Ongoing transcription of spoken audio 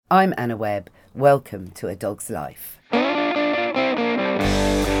I'm Anna Webb. Welcome to A Dog's Life. Hey,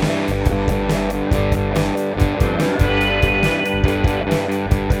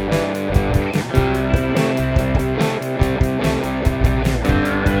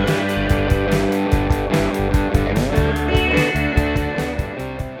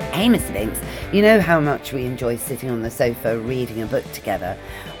 Mr. Binks, you know how much we enjoy sitting on the sofa reading a book together?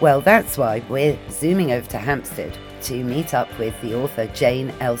 Well, that's why we're zooming over to Hampstead to meet up with the author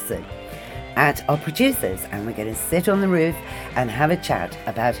Jane Elson at our producers, and we're going to sit on the roof and have a chat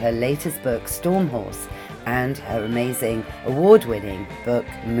about her latest book, Storm Horse, and her amazing award-winning book,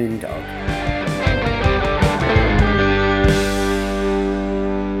 Moondog.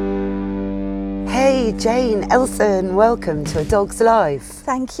 Hey, Jane Elson, welcome to A Dog's Life.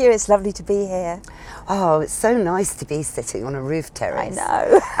 Thank you, it's lovely to be here. Oh, it's so nice to be sitting on a roof terrace. I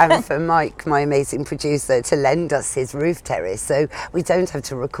know. And for Mike, my amazing producer, to lend us his roof terrace so we don't have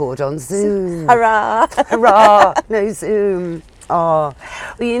to record on Zoom. Hurrah! Hurrah! No Zoom. Oh,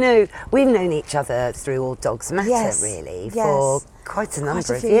 well, you know, we've known each other through All Dogs Matter, really, for quite a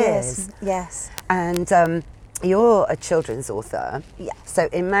number of years. Yes. And you're a children's author. Yeah. So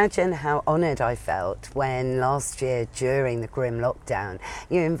imagine how honoured I felt when last year, during the grim lockdown,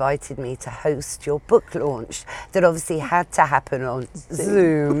 you invited me to host your book launch that obviously had to happen on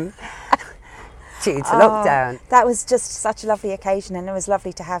Zoom due to lockdown. That was just such a lovely occasion, and it was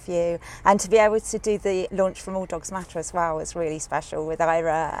lovely to have you. And to be able to do the launch from All Dogs Matter as well was really special, with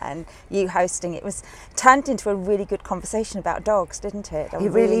Ira and you hosting. It was turned into a really good conversation about dogs, didn't it? It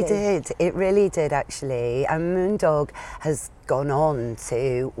really did. It really did, actually. And Moondog has gone on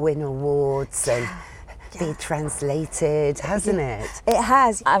to win awards and be translated, hasn't it? It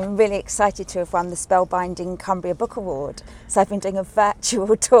has. I'm really excited to have won the Spellbinding Cumbria Book Award. So I've been doing a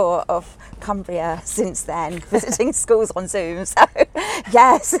virtual tour of Cumbria since then, visiting schools on Zoom. So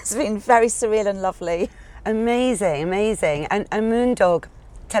yes, it's been very surreal and lovely. Amazing, amazing. And Moondog,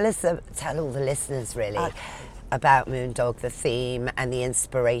 tell all the listeners really about Moondog, the theme and the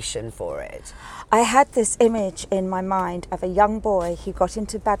inspiration for it. I had this image in my mind of a young boy who got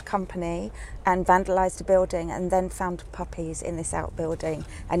into bad company and vandalised a building and then found puppies in this outbuilding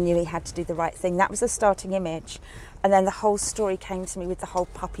and knew he had to do the right thing. That was the starting image. And then the whole story came to me with the whole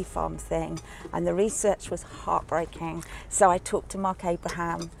puppy farm thing, and the research was heartbreaking. So I talked to Mark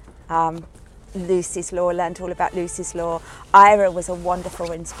Abraham, Lucy's Law, learned all about Lucy's Law. Ira was a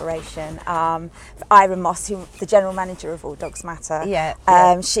wonderful inspiration. Ira Moss, the general manager of All Dogs Matter,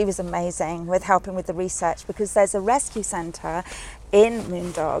 she was amazing with helping with the research, because there's a rescue centre in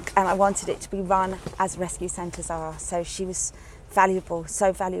Moondog and I wanted it to be run as rescue centres are. So she was valuable,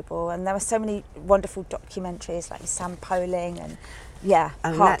 so valuable, and there were so many wonderful documentaries like Sam Poling and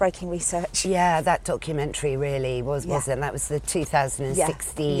heartbreaking research. Yeah, that documentary really wasn't. That was the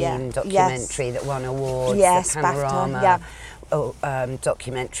 2016 documentary that won awards. Yes, the Panorama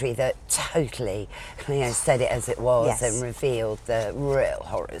documentary that totally, said it as it was and revealed the real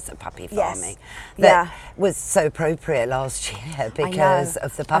horrors of puppy farming. That was so appropriate last year because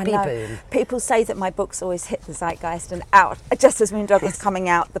of the puppy boom. People say that my books always hit the zeitgeist, and just as Moondog was coming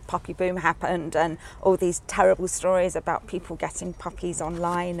out, the puppy boom happened, and all these terrible stories about people getting puppies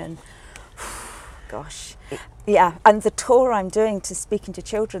online, and gosh. Yeah, and the tour I'm doing to speaking to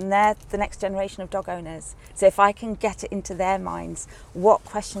children, they're the next generation of dog owners. So if I can get it into their minds, what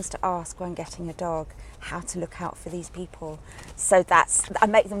questions to ask when getting a dog, how to look out for these people. So I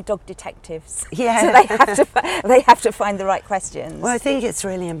make them dog detectives. Yeah. So they have to find the right questions. Well, I think it's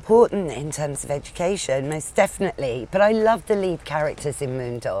really important in terms of education, most definitely. But I love the lead characters in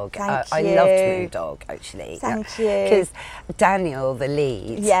Moondog. Thank you. I loved Moondog, actually. Thank you. Because Daniel, the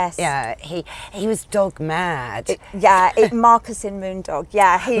lead, he was dog mad. Marcus in Moondog.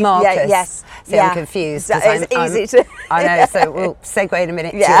 Marcus. See, I'm confused. It's easy to. I know. So we'll segue in a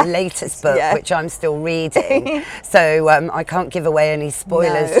minute to your latest book, which I'm still reading. So I can't give away any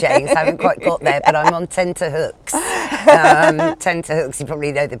spoilers, James. I haven't quite got there, but I'm on tenterhooks. Tenterhooks, you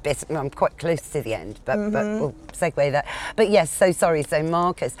probably know the bit. I'm quite close to the end, but we'll segue that. But yes, so sorry. So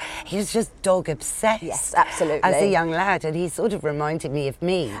Marcus, he was just dog obsessed. Yes, absolutely. As a young lad, and he sort of reminded me of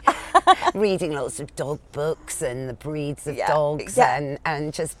me, reading lots of dog books and the breeds of dogs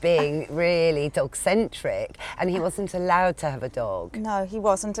and just being really dog-centric. And he wasn't allowed to have a dog. No, he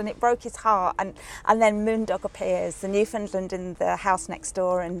wasn't, and it broke his heart. And then Moondog appears, the Newfoundland, in the house next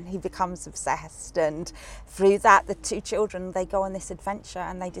door, and he becomes obsessed. And through that, the two children, they go on this adventure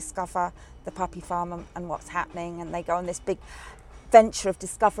and they discover the puppy farm and what's happening, and they go on this big venture of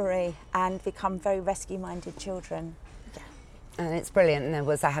discovery and become very rescue-minded children. And it's brilliant, and there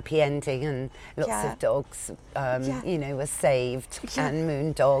was a happy ending, and lots Yeah. of dogs, you know, were saved, Yeah. and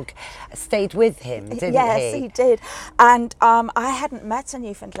Moondog stayed with him, didn't Yes, he? he did. And I hadn't met a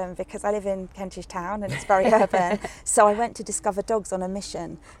Newfoundland because I live in Kentish Town and it's very urban. So I went to discover dogs on a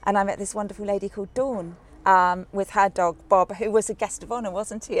mission, and I met this wonderful lady called Dawn. With her dog Bob, who was a guest of honour,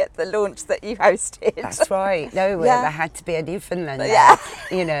 wasn't he, at the launch that you hosted? That's right. No, Yeah. there had to be a Newfoundland. Yeah.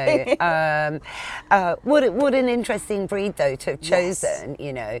 You know, what an interesting breed though to have Yes. chosen.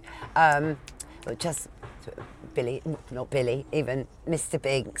 You know, well, just Billy, not Billy, even Mr.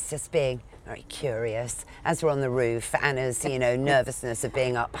 Binks, just being very curious as we're on the roof, Anna's, you know, nervousness of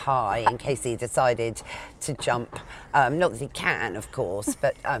being up high in case he decided to jump. Not that he can, of course,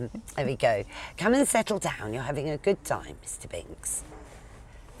 but there we go. Come and settle down. You're having a good time, Mr. Binks,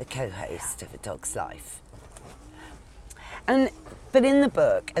 the co-host of A Dog's Life. But in the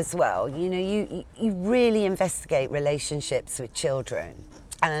book as well, you know, you really investigate relationships with children.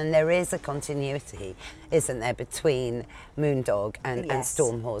 And there is a continuity, isn't there, between Moondog and Yes.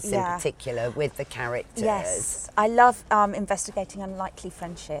 Stormhorse in Yeah. particular with the characters. Yes, I love investigating unlikely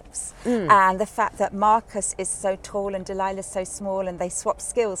friendships, and the fact that Marcus is so tall and Delilah's so small, and they swap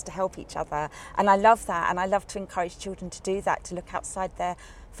skills to help each other. And I love that, and I love to encourage children to do that, to look outside their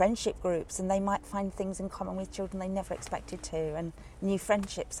friendship groups, and they might find things in common with children they never expected to, and new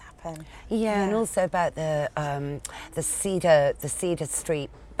friendships happen. Yeah, and also about the Cedar Street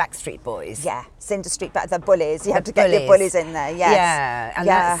Backstreet Boys. Yeah, Cinder Street, but the bullies. You have to The get your bullies in there. Yes. Yeah, and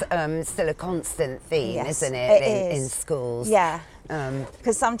that's still a constant theme, Yes, isn't it, it in is. schools? Yeah.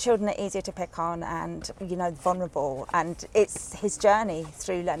 Because some children are easier to pick on and, you know, vulnerable, and it's his journey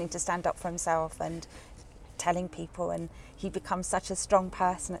through learning to stand up for himself and telling people, and he becomes such a strong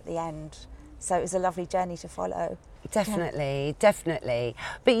person at the end. So it was a lovely journey to follow. Definitely, definitely.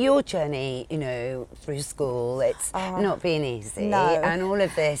 But your journey, you know, through school, it's not been easy. No. And all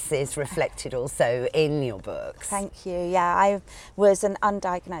of this is reflected also in your books. Thank you. Yeah, I was an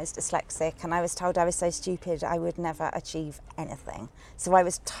undiagnosed dyslexic, and I was told I was so stupid I would never achieve anything. So I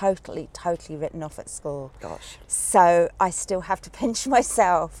was totally written off at school. Gosh. So I still have to pinch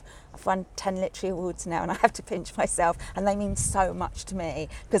myself. I've won 10 literary awards now, and I have to pinch myself, and they mean so much to me,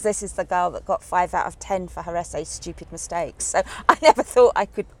 because this is the girl that got 5 out of 10 for her essay Stupid Mistakes. So I never thought I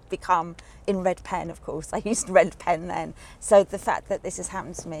could become, in red pen, of course, I used red pen then. So the fact that this has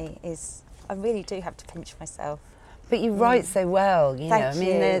happened to me is, I really do have to pinch myself. But you write so well, you know. Thank I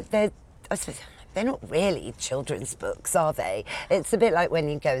mean, you. I suppose they're not really children's books, are they? It's a bit like when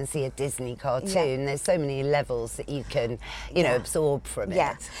you go and see a Disney cartoon. Yeah. There's so many levels that you can, you know, absorb from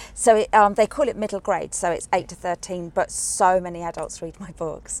Yeah, it. so they call it middle grade, so it's 8 to 13, but so many adults read my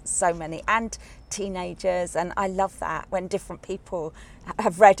books, so many, and teenagers, and I love that when different people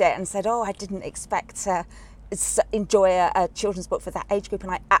have read it and said, oh, I didn't expect to enjoy a children's book for that age group,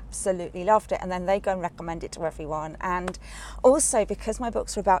 and I absolutely loved it, and then they go and recommend it to everyone. And also, because my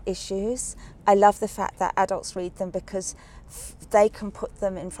books are about issues, I love the fact that adults read them, because they can put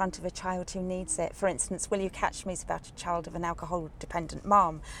them in front of a child who needs it. For instance, Will You Catch Me is about a child of an alcohol dependent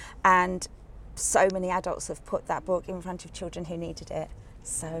mom, and so many adults have put that book in front of children who needed it.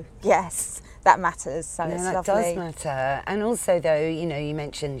 So yes, that matters. So No, it's that lovely. does matter. And also, though, you know, you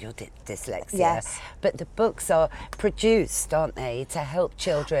mentioned your dyslexia, Yes. but the books are produced, aren't they, to help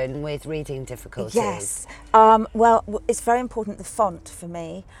children with reading difficulties? Yes. Well, it's very important, the font for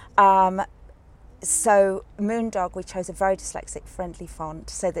me. So Moondog, we chose a very dyslexic friendly font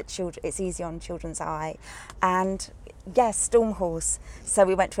so that it's easy on children's eye. And yes, Stormhorse. So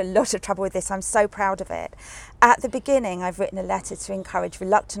we went to a lot of trouble with this. I'm so proud of it. At the beginning, I've written a letter to encourage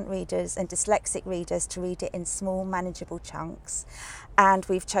reluctant readers and dyslexic readers to read it in small, manageable chunks. And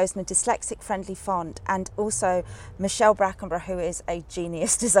we've chosen a dyslexic friendly font. And also Michelle Brackenborough, who is a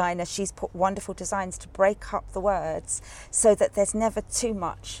genius designer, she's put wonderful designs to break up the words so that there's never too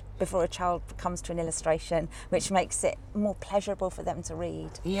much before a child comes to an illustration, which makes it more pleasurable for them to read.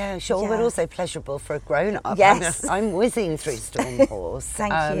 Yeah, sure, Yeah. but also pleasurable for a grown-up. Yes. I'm whizzing through Stormhorse.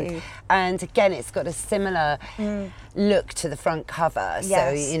 Thank you. And again, it's got a similar look to the front cover.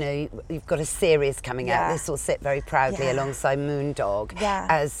 Yes. So, you know, you've got a series coming out. Yeah. This will sit very proudly Yeah. alongside Moondog Yeah.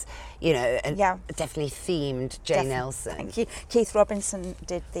 as, you know, a Yeah. definitely themed Jane Definitely. Elson. Thank you. Keith Robinson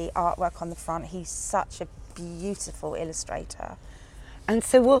did the artwork on the front. He's such a beautiful illustrator. And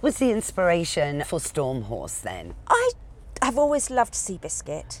so what was the inspiration for Stormhorse then? I have always loved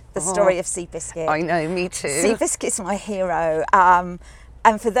Seabiscuit, the story of Seabiscuit. I know, me too. Seabiscuit's my hero.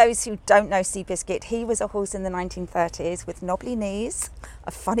 And for those who don't know Seabiscuit, he was a horse in the 1930s with knobbly knees,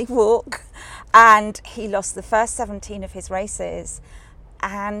 a funny walk, and he lost the first 17 of his races.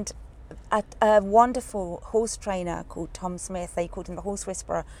 And a wonderful horse trainer called Tom Smith, they called him the Horse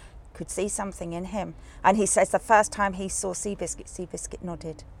Whisperer, could see something in him. And he says the first time he saw Seabiscuit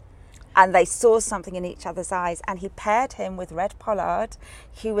nodded. And they saw something in each other's eyes. And he paired him with Red Pollard,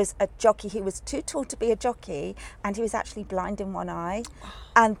 who was a jockey. He was too tall to be a jockey, and he was actually blind in one eye.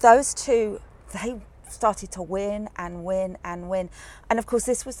 And those two, they started to win and win and win. And of course,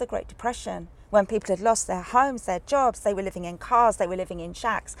 this was the Great Depression, when people had lost their homes, their jobs, they were living in cars, they were living in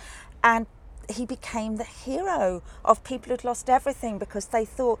shacks. And he became the hero of people who'd lost everything, because they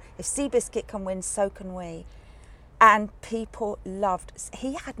thought, if Seabiscuit can win, so can we. And people loved.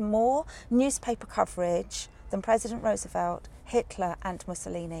 He had more newspaper coverage than President Roosevelt, Hitler and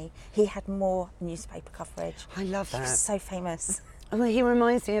Mussolini. He had more newspaper coverage. I love that. He was so famous. Well, he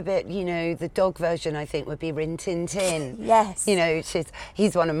reminds me a bit, the dog version, I think, would be Rin Tin Tin. Yes.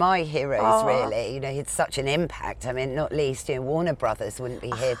 He's one of my heroes, really. He had such an impact. I mean, not least, Warner Brothers wouldn't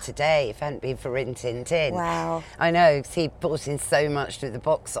be here today if it hadn't been for Rin Tin Tin. Wow. I know, 'cause he brought in so much through the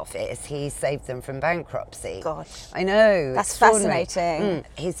box office. He saved them from bankruptcy. God. I know. That's fascinating.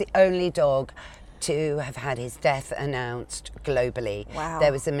 He's the only dog to have had his death announced globally. Wow.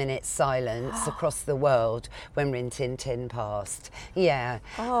 There was a minute's silence across the world when Rin Tin Tin passed. Yeah.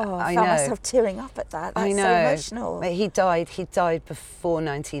 Oh, I I found know. myself tearing up at that. That's I know. so emotional. But he died before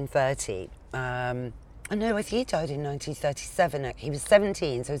 1930. I know, I think he died in 1937. He was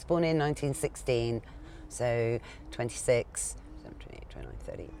 17, so he was born in 1916. So 26, 28, 29,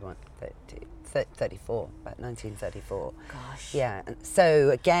 31, 32. 34, about 1934. Gosh. Yeah, and so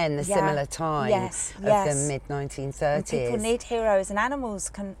again, the similar time of the mid-1930s. People need heroes, and animals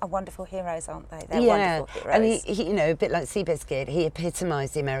are wonderful herows, aren't they? They're wonderful heroes. And he, a bit like Seabiscuit, he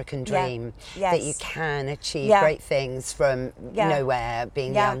epitomised the American dream, that you can achieve great things from nowhere,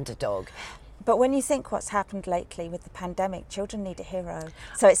 being the underdog. But when you think what's happened lately with the pandemic, children need a hero.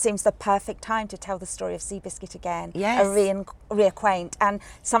 So it seems the perfect time to tell the story of Seabiscuit again, reacquaint. And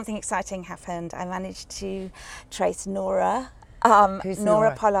something exciting happened. I managed to trace Nora. Who's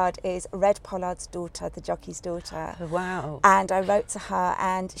Nora Pollard is Red Pollard's daughter, the jockey's daughter. Oh, wow. And I wrote to her,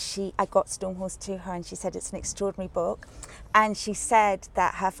 and I got Stormhorse to her, and she said it's an extraordinary book. And she said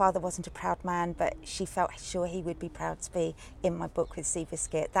that her father wasn't a proud man, but she felt sure he would be proud to be in my book with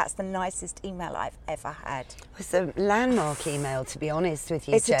Seabiscuit. That's the nicest email I've ever had. It's a landmark email, to be honest with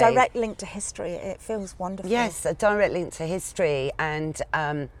you, It's Jane. a direct link to history. It feels wonderful. Yes, a direct link to history, and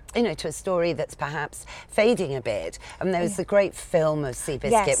to a story that's perhaps fading a bit. And there was the great film of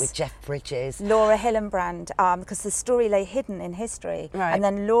Seabiscuit with Jeff Bridges. Laura Hillenbrand, because the story lay hidden in history. Right. And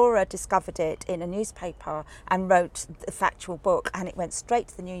then Laura discovered it in a newspaper and wrote the factual book, and it went straight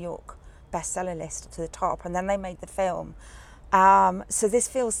to the New York bestseller list, to the top, and then they made the film. So this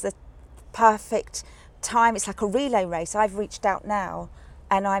feels the perfect time. It's like a relay race. I've reached out now,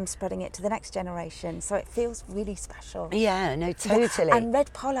 and I'm spreading it to the next generation. So it feels really special. Yeah, no, totally. And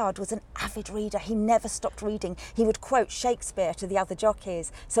Red Pollard was an avid reader. He never stopped reading. He would quote Shakespeare to the other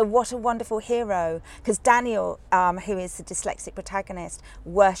jockeys. So what a wonderful hero. Because Daniel, who is the dyslexic protagonist,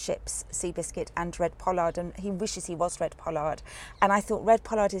 worships Seabiscuit and Red Pollard, and he wishes he was Red Pollard. And I thought Red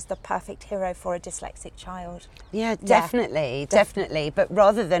Pollard is the perfect hero for a dyslexic child. Yeah, definitely. But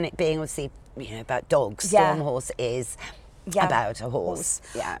rather than it being obviously, about dogs, Stormhorse is about a horse.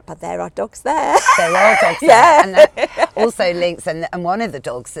 Yeah. But there are dogs there. There are dogs there. And that also links, and one of the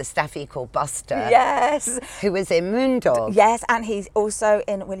dogs, the staffy called Buster. Yes. Who was in Moondog. Yes, and he's also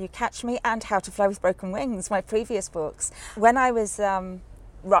in Will You Catch Me and How to Fly with Broken Wings, my previous books. When I was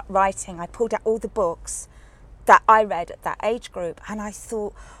writing, I pulled out all the books that I read at that age group, and I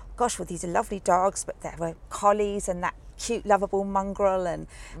thought, gosh, well, these are lovely dogs, but there were collies and that cute, lovable mongrel and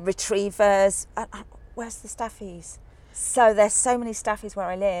retrievers. Where's the staffies? So there's so many staffies where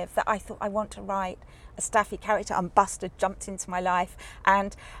I live that I thought I want to write a staffy character, and Buster jumped into my life.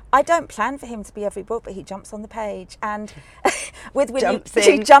 And I don't plan for him to be every book, but he jumps on the page. And with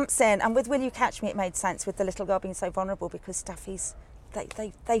he jumps in. And with Will You Catch Me, it made sense with the little girl being so vulnerable, because staffies,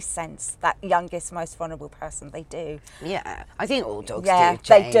 they sense that youngest, most vulnerable person. They do. Yeah, I think all dogs do,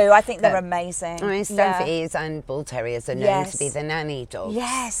 Jane. They do. I think they're amazing. I mean, staffies and bull terriers are known to be the nanny dogs.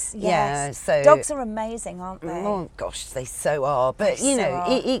 Yes. Yeah, so dogs are amazing, aren't they? Oh gosh, they so are. But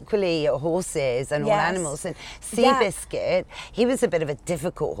equally horses and all animals. And Seabiscuit, he was a bit of a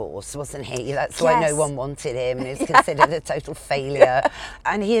difficult horse, wasn't he? That's why no one wanted him. He was considered a total failure.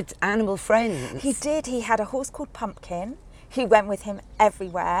 And he had animal friends. He did. He had a horse called Pumpkin. He went with him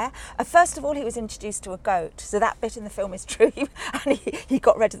everywhere. First of all, he was introduced to a goat. So that bit in the film is true. And he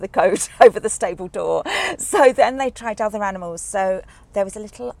got rid of the goat over the stable door. So then they tried other animals. So there was a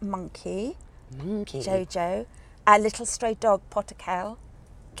little monkey, Jojo, a little stray dog, Potterkel,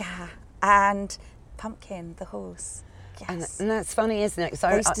 and Pumpkin, the horse. Yes. And that's funny, isn't it? So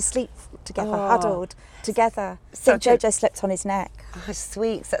They used to sleep together, huddled together. So Jojo slept on his neck. Oh,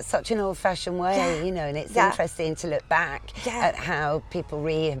 sweet. That's such an old-fashioned way, you know, and it's interesting to look back at how people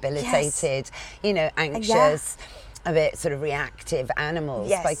rehabilitated, you know, anxious, a bit sort of reactive animals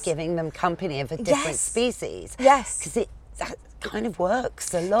by giving them company of a different species. Yes. Because that kind of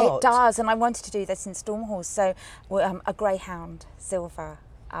works a lot. It does, and I wanted to do this in Stormhorse. So a greyhound, Silver,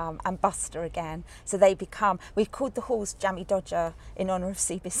 and Buster again. So they become, we've called the horse Jammy Dodger in honour of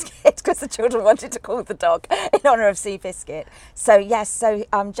Seabiscuit, because the children wanted to call the dog in honour of Seabiscuit. So yes,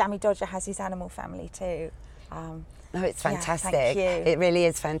 Jammy Dodger has his animal family too. No, it's fantastic. Thank you. It really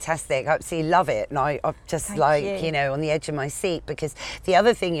is fantastic. I absolutely love it. And I'm just you know, on the edge of my seat, because the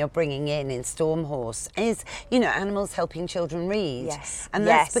other thing you're bringing in Stormhorse is, you know, animals helping children read. Yes. And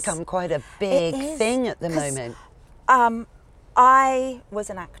that's become quite a big thing at the moment. I was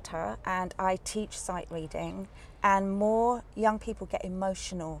an actor and I teach sight reading, and more young people get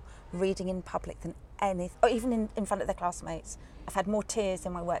emotional reading in public than anything, or even in front of their classmates. I've had more tears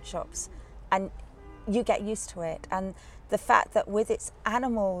in my workshops, and you get used to it. And the fact that with its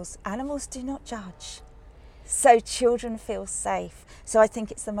animals do not judge. So children feel safe. So I think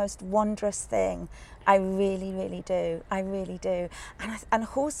it's the most wondrous thing. I really, really do. I really do. And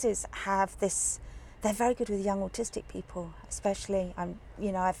horses have this, they're very good with young autistic people, especially.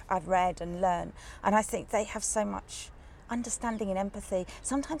 You know, I've read and learned, and I think they have so much understanding and empathy.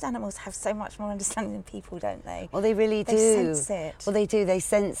 Sometimes animals have so much more understanding than people, don't they? Well, they really do. They sense it. Well, they do. They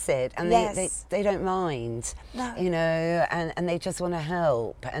sense it, and they don't mind. No. You know, and they just want to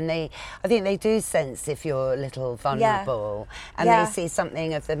help. And I think they do sense if you're a little vulnerable, and they see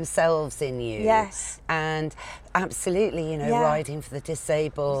something of themselves in you. Yes. And absolutely, you know, riding for the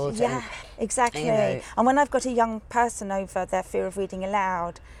disabled. Yeah, and, exactly. You know, and when I've got a young person over their fear of reading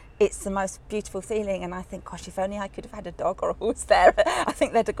aloud, it's the most beautiful feeling, and I think, gosh, if only I could have had a dog or a horse there, I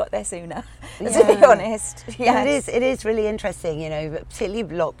think they'd have got there sooner, to be honest. Yes. It is really interesting, you know, particularly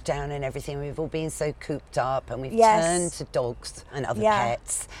lockdown and everything. We've all been so cooped up, and we've turned to dogs and other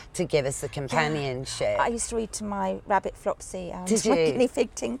pets to give us the companionship. I used to read to my rabbit Flopsy and Did my you? guinea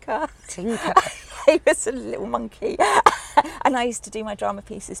pig Tinker. Tinker. He was a little monkey. And I used to do my drama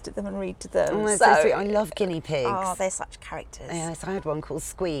pieces to them and read to them. Oh, so sweet. I love guinea pigs. Oh, they're such characters. Yes, I had one called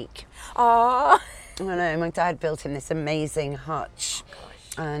Squeak. Oh. I know, my dad built him this amazing hutch.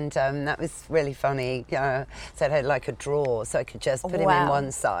 And that was really funny. So it had like a drawer, so I could just put him in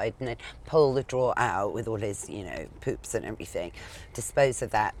one side and then pull the drawer out with all his, you know, poops and everything, dispose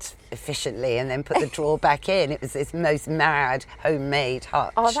of that efficiently, and then put the drawer back in. It was this most mad homemade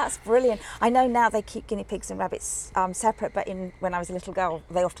hutch. Oh, that's brilliant. I know now they keep guinea pigs and rabbits separate, but when I was a little girl,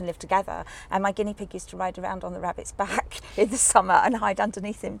 they often lived together. And my guinea pig used to ride around on the rabbit's back in the summer and hide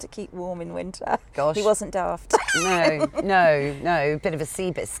underneath him to keep warm in winter. Gosh. He wasn't daft. No. Bit of a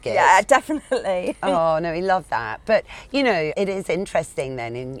sea biscuit. Yeah, definitely. Oh, no, we love that. But, you know, it is interesting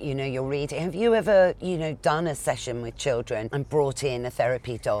then in, you know, your reading. Have you ever, you know, done a session with children and brought in a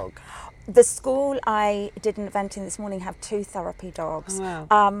therapy dog? The school I did an event in this morning have 2 therapy dogs. Oh,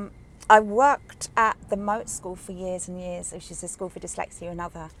 wow. I worked at the Moat School for years and years, which is a school for dyslexia and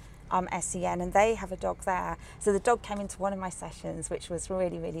other SEN, and they have a dog there. So the dog came into one of my sessions, which was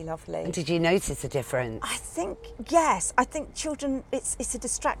really, really lovely. And did you notice a difference? I think, yes. I think children, it's a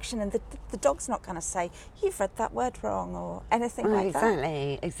distraction, and the dog's not going to say, you've read that word wrong, or anything like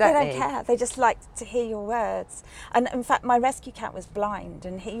that. Exactly. They don't care. They just like to hear your words. And in fact, my rescue cat was blind,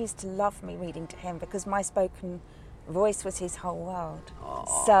 and he used to love me reading to him because my spoken voice was his whole world.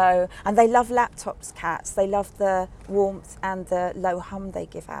 Aww. So, and they love laptops, cats. They love the warmth and the low hum they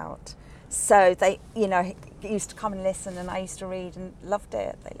give out. So they, you know, he used to come and listen, and I used to read and loved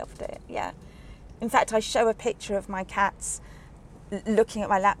it. They loved it, yeah. In fact, I show a picture of my cats looking at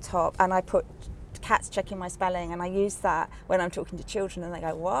my laptop, and I put cats checking my spelling, and I use that when I'm talking to children, and they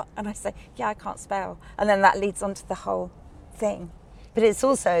go, what? And I say, yeah, I can't spell. And then that leads on to the whole thing. But it's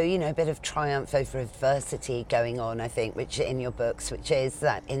also, you know, a bit of triumph over adversity going on, I think, which in your books, which is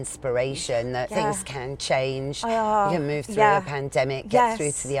that inspiration that things can change. You can move through a pandemic, get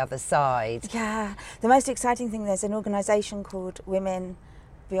through to the other side. Yeah. The most exciting thing, there's an organisation called Women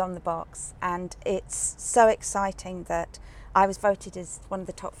Beyond the Box, and it's so exciting that I was voted as one of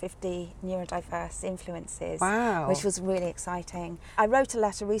the top 50 neurodiverse influences, which was really exciting. I wrote a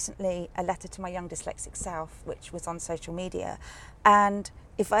letter recently, a letter to my young dyslexic self, which was on social media, and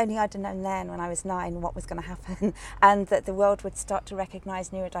if only I'd have known then when I was 9 what was going to happen, and that the world would start to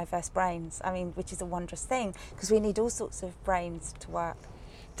recognise neurodiverse brains, I mean, which is a wondrous thing, because we need all sorts of brains to work.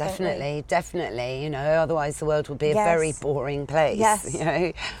 Definitely, definitely. Otherwise the world would be a Yes. very boring place. Yes.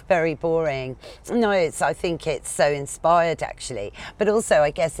 Very boring. No, I think it's so inspired actually. But also,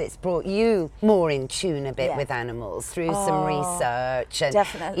 I guess it's brought you more in tune a bit Yeah. with animals through some research and,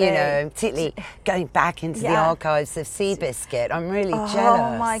 definitely. particularly going back into the Yeah. archives of Seabiscuit. I'm really jealous.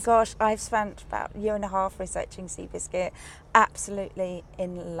 Oh my gosh, I've spent about a year and a half researching Seabiscuit. Absolutely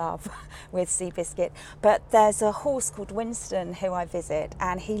in love with Seabiscuit. But there's a horse called Winston who I visit,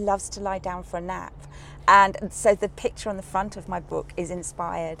 and he loves to lie down for a nap. And so the picture on the front of my book is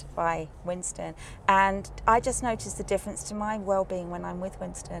inspired by Winston. And I just noticed the difference to my well-being when I'm with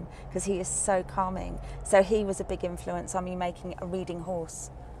Winston, because he is so calming. So he was a big influence on me making a reading horse.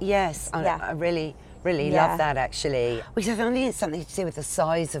 Yes, Yeah. I really Yeah. love that actually. Because I think it's something to do with the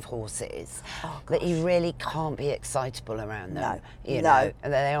size of horses, that you really can't be excitable around them. No.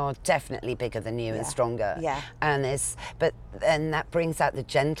 And they are definitely bigger than you and stronger. Yeah. And but then that brings out the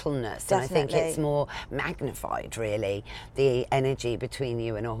gentleness, and I think it's Definitely. more magnified really, the energy between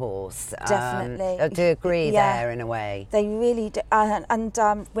you and a horse. Definitely. I do agree Yeah. there in a way. They really do.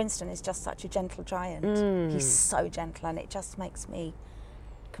 And Winston is just such a gentle giant. Mm. He's so gentle, and it just makes me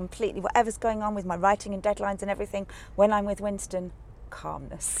completely, whatever's going on with my writing and deadlines and everything, when I'm with Winston,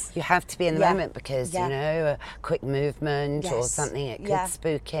 calmness. You have to be in the Yeah. moment because, Yeah. a quick movement or Yes. something, it could Yeah.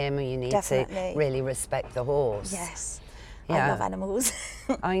 spook him, or you need Definitely. to really respect the horse. Yes. Yeah. I love animals.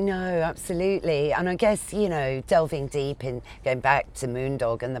 I know, absolutely. And I guess, delving deep in going back to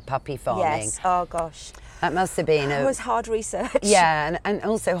Moondog and the puppy farming, Yes. Oh gosh. that must have been It was hard research. yeah, and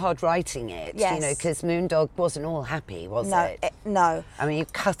also hard writing it, Yes. because Moondog wasn't all happy, was No, it? no. I mean, you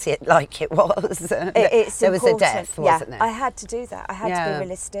cut it like it was. It's there was a important. death, wasn't yeah, there? I had to do that. I had to Yeah. be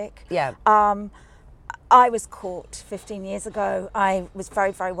realistic. Yeah. I was caught 15 years ago. I was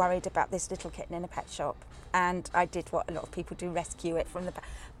very, very worried about this little kitten in a pet shop, and I did what a lot of people do, rescue it from the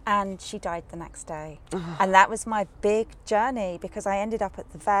and she died the next day. And that was my big journey, because I ended up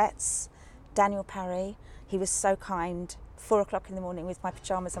at the vet's. Daniel Parry, he was so kind, 4 o'clock in the morning with my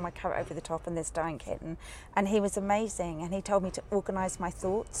pyjamas and my coat over the top and this dying kitten, and he was amazing, and he told me to organise my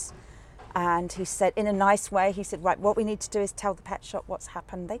thoughts. And he said, in a nice way, he said, right, what we need to do is tell the pet shop what's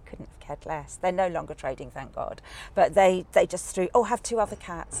happened. They couldn't have cared less. They're no longer trading, thank God. But they just threw, have 2 other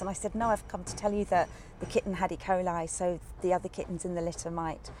cats. And I said, no, I've come to tell you that the kitten had E. coli, so the other kittens in the litter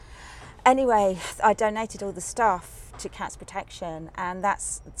might. Anyway, I donated all the stuff to Cats Protection, and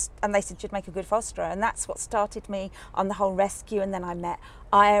they said you'd make a good fosterer, and that's what started me on the whole rescue. And then I met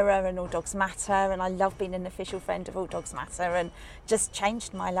Ira and All Dogs Matter, and I love being an official friend of All Dogs Matter, and just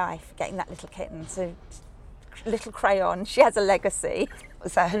changed my life getting that little kitten. So little Crayon, she has a legacy.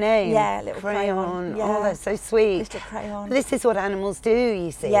 Was that her name? Yeah, little Crayon. Yeah. Oh, that's so sweet. Little Crayon. This is what animals do,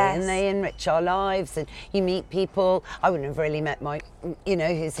 you see, Yes. and they enrich our lives, and you meet people. I wouldn't have really met Mike,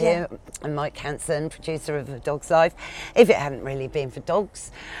 who's here, and Mike Hansen, producer of A Dog's Life, if it hadn't really been for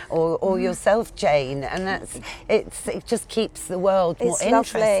dogs, or yourself, Jane. And it just keeps the world more It's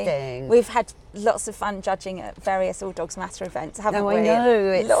lovely. interesting. We've had lots of fun judging at various All Dogs Matter events, haven't we? I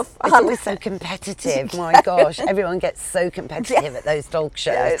know. A lot of It's fun. always so competitive. My gosh, everyone gets so competitive at those dog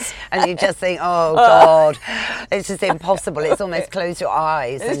shows. Yes. And you just think, oh God, it's just impossible. It's almost close your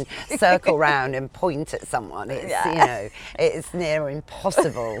eyes and circle round and point at someone. It's, it's near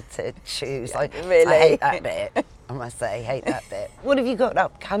impossible to choose. I hate that bit. I must say, hate that bit. What have you got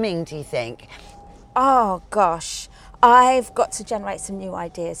upcoming, do you think? Oh gosh, I've got to generate some new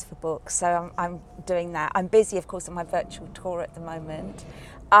ideas for books, so I'm doing that. I'm busy, of course, on my virtual tour at the moment.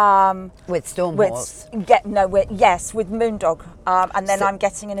 With Storm With Horse? with Moondog, and then So- I'm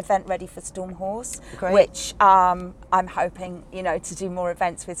getting an event ready for Storm Horse, Great. which I'm hoping to do more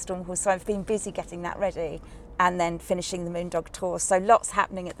events with Storm Horse. So I've been busy getting that ready, and then finishing the Moondog tour. So lots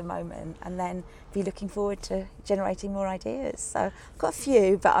happening at the moment, and then be looking forward to generating more ideas. So I've got a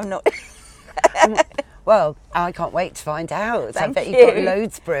few, but I'm not. Well, I can't wait to find out. I Thank bet you. you've got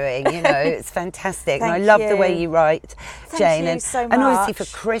loads brewing, It's fantastic. And I Thank love the way you. you write, Thank Jane. you so and obviously much.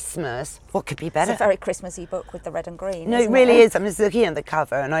 for Christmas, what could be better? It's a very Christmassy book with the red and green. No, it isn't really is. I'm just looking at the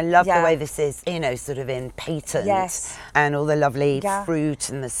cover, and I love the Yeah. way this is, sort of in patent. Yes. And all the lovely Yeah. fruit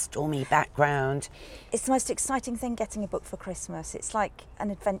and the stormy background. It's the most exciting thing, getting a book for Christmas. It's like an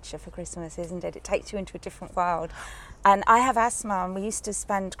adventure for Christmas, isn't it? It takes you into a different world. And I have asthma, and we used to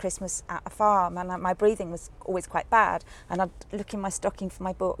spend Christmas at a farm, and my breathing was always quite bad. And I'd look in my stocking for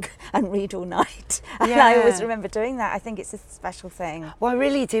my book and read all night. And I always remember doing that. I think it's a special thing. Well, I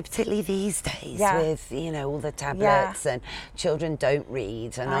really do, particularly these days with, all the tablets and children don't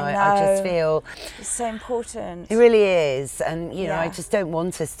read. And I just feel... It's so important. It really is. And, I just don't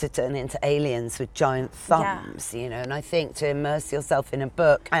want us to turn into aliens with giant thumbs, and I think to immerse yourself in a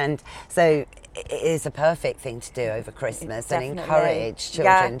book. And so... it is a perfect thing to do over Christmas and encourage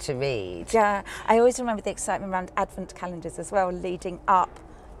children to read. Yeah, I always remember the excitement around Advent calendars as well, leading up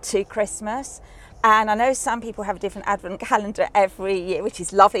to Christmas. And I know some people have a different Advent calendar every year, which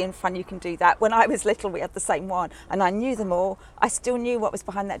is lovely and fun. You can do that. When I was little, we had the same one, and I knew them all. I still knew what was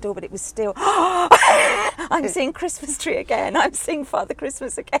behind that door, but it was still, I'm seeing Christmas tree again. I'm seeing Father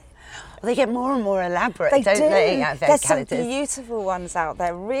Christmas again. Well, they get more and more elaborate, don't they? There's some beautiful ones out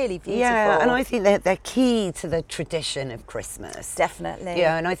there, really beautiful. Yeah, and I think they're key to the tradition of Christmas. Definitely.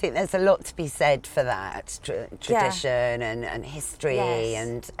 Yeah, and I think there's a lot to be said for that, tradition and history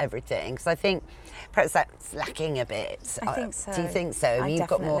and everything. Because I think perhaps that's lacking a bit. I think so. Do you think so? You've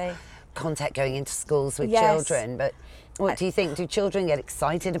got more contact going into schools with children, but what do you think? Do children get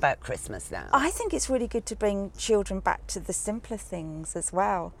excited about Christmas now? I think it's really good to bring children back to the simpler things as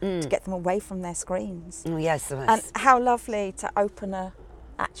well, to get them away from their screens. Oh, yes. And how lovely to open a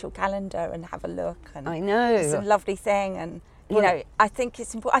actual calendar and have a look. And I know. It's a lovely thing. And, I think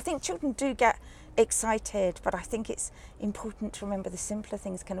it's important. I think children do get excited, but I think it's important to remember the simpler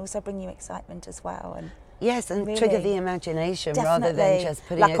things can also bring you excitement as well. And yes, and trigger the imagination rather than just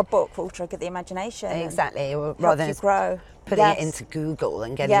putting like a book will trigger the imagination. Exactly, rather than grow. Putting it into Google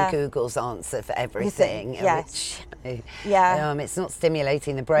and getting Google's answer for everything. Yes. Which, it's not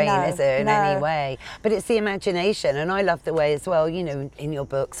stimulating the brain, is it, in any way? But it's the imagination, and I love the way as well, in your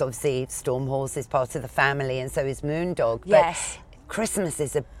books, obviously Storm Horse is part of the family and so is Moondog. Yes. But Christmas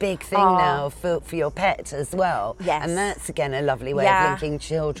is a big thing now for your pet as well. Yes. And that's, again, a lovely way of linking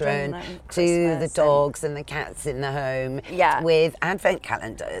children to the dogs and the cats in the home with Advent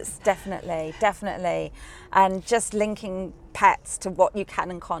calendars. Definitely. And just linking pets to what you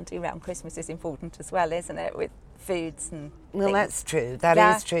can and can't do around Christmas is important as well, isn't it? With foods and things. That's true. That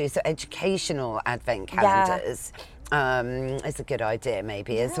is true. So educational Advent calendars is a good idea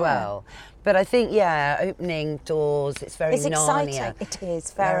maybe as well. But I think, opening doors, it's very Narnia. Exciting. It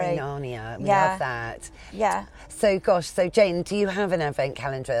is very Narnia. We love that. Yeah. So Jane, do you have an Advent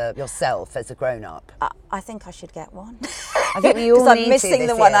calendar yourself as a grown-up? I think I should get one. I think we all need to. Because I'm missing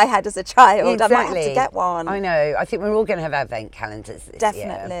the one I had as a child. Exactly. I might have to get one. I know. I think we're all going to have Advent calendars this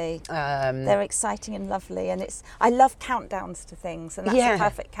Definitely. year. They're exciting and lovely, and I love countdowns to things, and that's a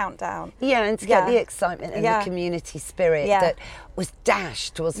perfect countdown. Yeah, and to get the excitement and the community spirit that was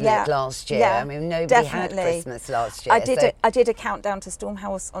dashed, wasn't it, last year? Yeah, I mean, nobody had Christmas last year. I did a countdown to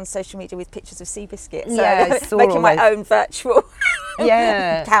Stormhouse on social media with pictures of Seabiscuit. So I saw making my own virtual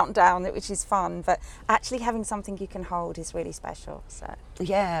countdown, which is fun. But actually having something you can hold is really special. So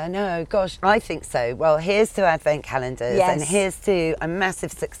yeah, no, gosh, I think so. Well, here's to Advent calendars, and here's to a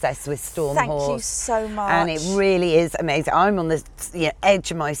massive success with Storm Horse. Thank you so much. And it really is amazing. I'm on the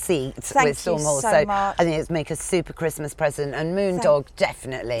edge of my seat with Storm Horse. So much. I think it's make a super Christmas present, and Moondog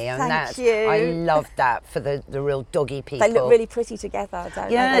definitely. And Thank you. I love that for the real doggy people. They look really pretty together, don't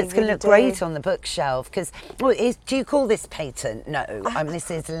they? Yeah, it's going to look great on the bookshelf. Because, do you call this patent? No,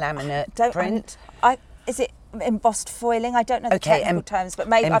 this is laminate print. Is it embossed foiling? I don't know the technical terms, but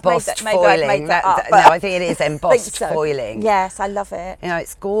maybe I've made that up. No, I think it is embossed foiling. Yes, I love it.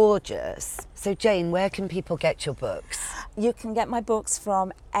 It's gorgeous. So Jane, where can people get your books? You can get my books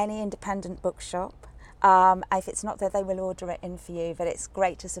from any independent bookshop. If it's not there, they will order it in for you, but it's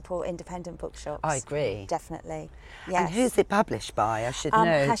great to support independent bookshops. I agree. Definitely. Yes. And who's it published by? I should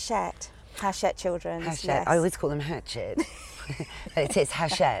know. Hachette Children's. Hachette. Yes. I always call them Hatchet. It is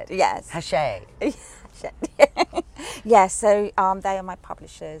Hachette. Yes. Hachette. Yes, so they are my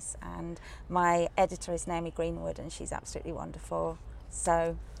publishers, and my editor is Naomi Greenwood, and she's absolutely wonderful.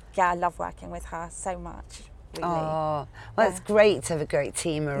 So, I love working with her so much. Really. Oh, well, it's great to have a great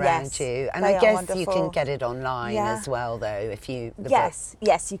team around you, and I guess you can get it online as well, though, if you. Yes,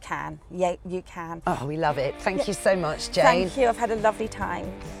 you can. Yeah, you can. Oh, we love it. Thank you so much, Jane. Thank you. I've had a lovely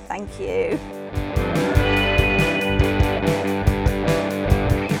time. Thank you.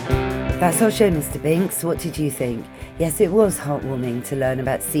 That's our show, Mr. Binks. What did you think? Yes, it was heartwarming to learn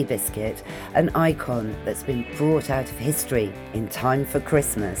about Seabiscuit, an icon that's been brought out of history in time for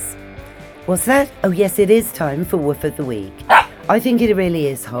Christmas. What's that? Oh yes, it is time for Woof of the Week. I think it really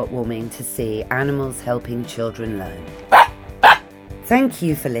is heartwarming to see animals helping children learn. Thank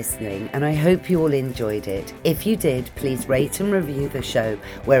you for listening, and I hope you all enjoyed it. If you did, please rate and review the show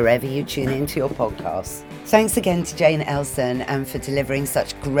wherever you tune into your podcasts. Thanks again to Jane Elson and for delivering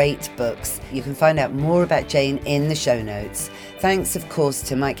such great books. You can find out more about Jane in the show notes. Thanks, of course,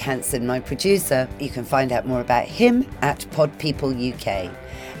 to Mike Hanson, my producer. You can find out more about him at Pod People UK.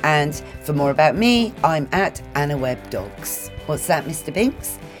 And for more about me, I'm at Anna Webb Dogs. What's that, Mr.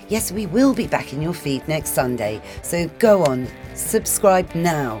 Binks? Yes, we will be back in your feed next Sunday. So go on, subscribe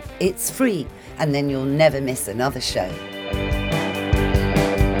now. It's free, and then you'll never miss another show.